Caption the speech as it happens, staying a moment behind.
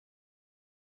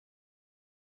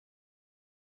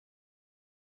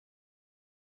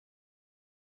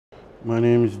My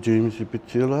name is Jamasee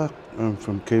Padluq. I'm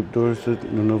from Cape Dorset,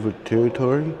 Nunavut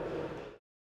Territory.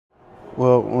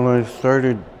 Well, when I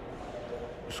started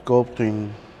sculpting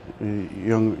at a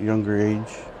younger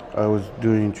age, I was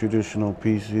doing traditional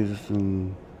pieces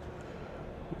and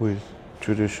with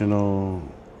traditional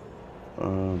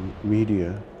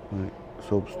media like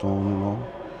soapstone and all.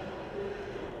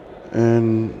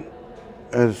 And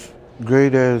as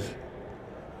great as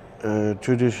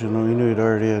traditional Inuit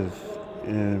art is,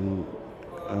 and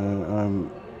I'm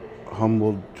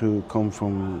humbled to come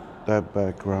from that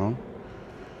background.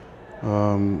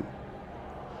 Um,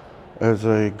 as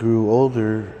I grew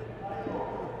older,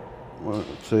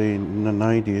 let's say in the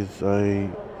 90s,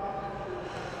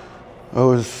 I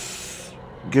was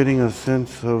getting a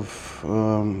sense of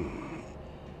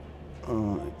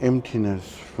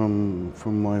emptiness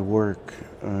from my work,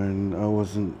 and I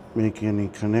wasn't making any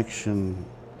connection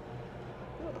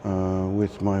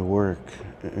with my work,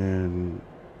 and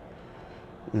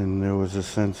there was a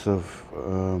sense of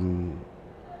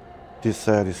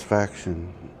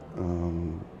dissatisfaction.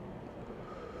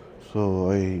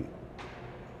 So I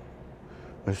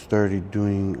started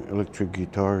doing electric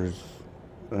guitars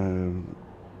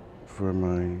for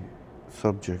my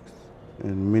subjects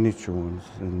and miniature ones,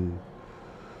 and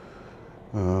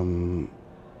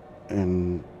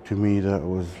to me that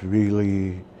was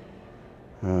really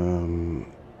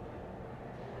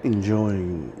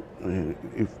enjoying.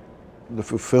 If the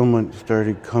fulfillment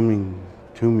started coming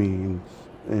to me,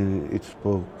 and it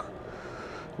spoke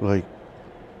like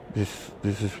this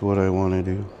is what I want to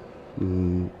do,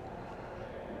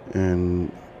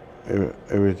 and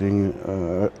everything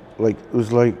like it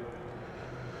was like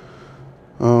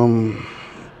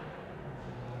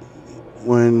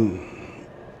when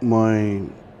my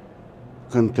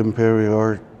contemporary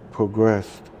art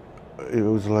progressed, it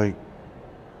was like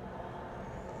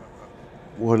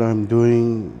what I'm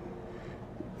doing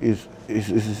is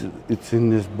it's in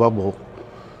this bubble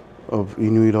of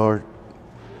Inuit art,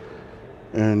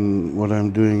 and what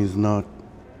I'm doing is not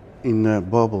in that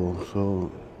bubble.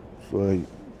 So I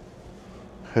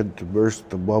had to burst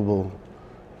the bubble,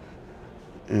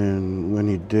 and when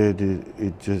it did,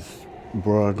 it just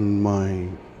broadened my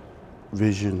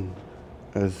vision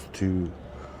as to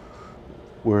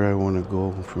where I want to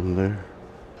go from there.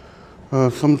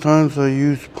 Sometimes I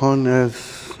use pun as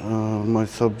my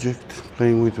subject,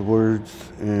 playing with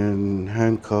words and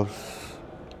handcuffs.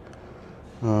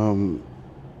 I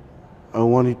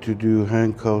wanted to do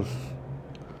handcuffs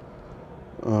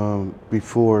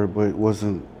before, but it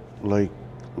wasn't like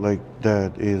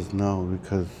that is now,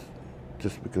 because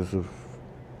of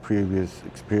previous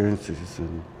experiences,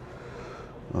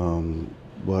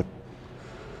 but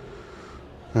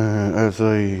as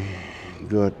I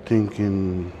got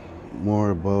thinking more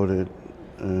about it,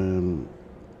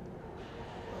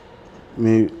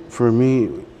 for me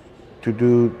to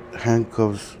do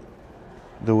handcuffs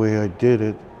the way I did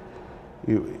it,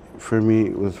 for me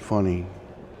it was funny,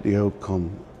 the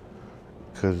outcome,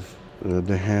 because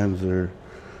the hands are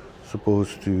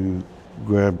supposed to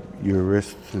grab your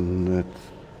wrists, and that's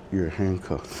your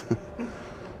handcuffs.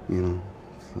 you know.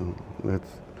 So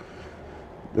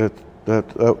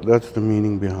that's the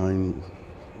meaning behind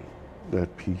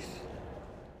that piece.